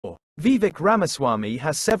Vivek Ramaswamy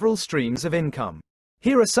has several streams of income.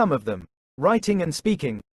 Here are some of them. Writing and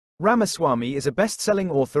speaking. Ramaswamy is a best-selling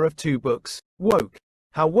author of 2 books, Woke: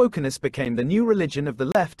 How Wokeness Became the New Religion of the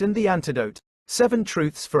Left, and The Antidote: 7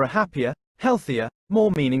 Truths for a Happier, Healthier, More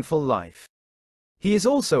Meaningful Life. He is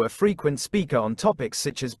also a frequent speaker on topics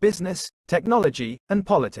such as business, technology, and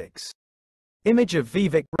politics. Image of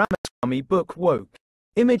Vivek Ramaswamy book Woke.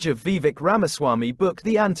 Image of Vivek Ramaswamy book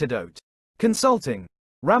The Antidote. Consulting.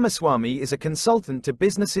 Ramaswamy is a consultant to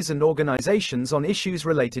businesses and organizations on issues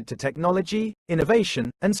related to technology,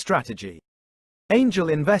 innovation, and strategy. Angel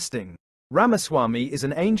investing. Ramaswamy is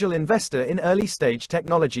an angel investor in early-stage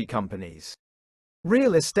technology companies.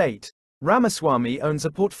 Real estate. Ramaswamy owns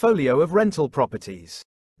a portfolio of rental properties.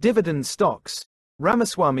 Dividend stocks.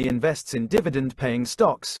 Ramaswamy invests in dividend-paying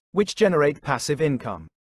stocks, which generate passive income.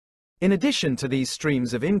 In addition to these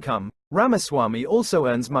streams of income, Ramaswamy also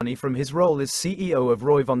earns money from his role as CEO of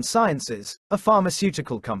Roivant Sciences, a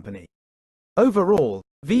pharmaceutical company. Overall,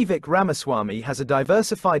 Vivek Ramaswamy has a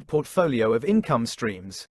diversified portfolio of income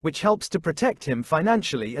streams, which helps to protect him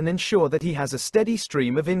financially and ensure that he has a steady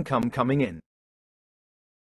stream of income coming in.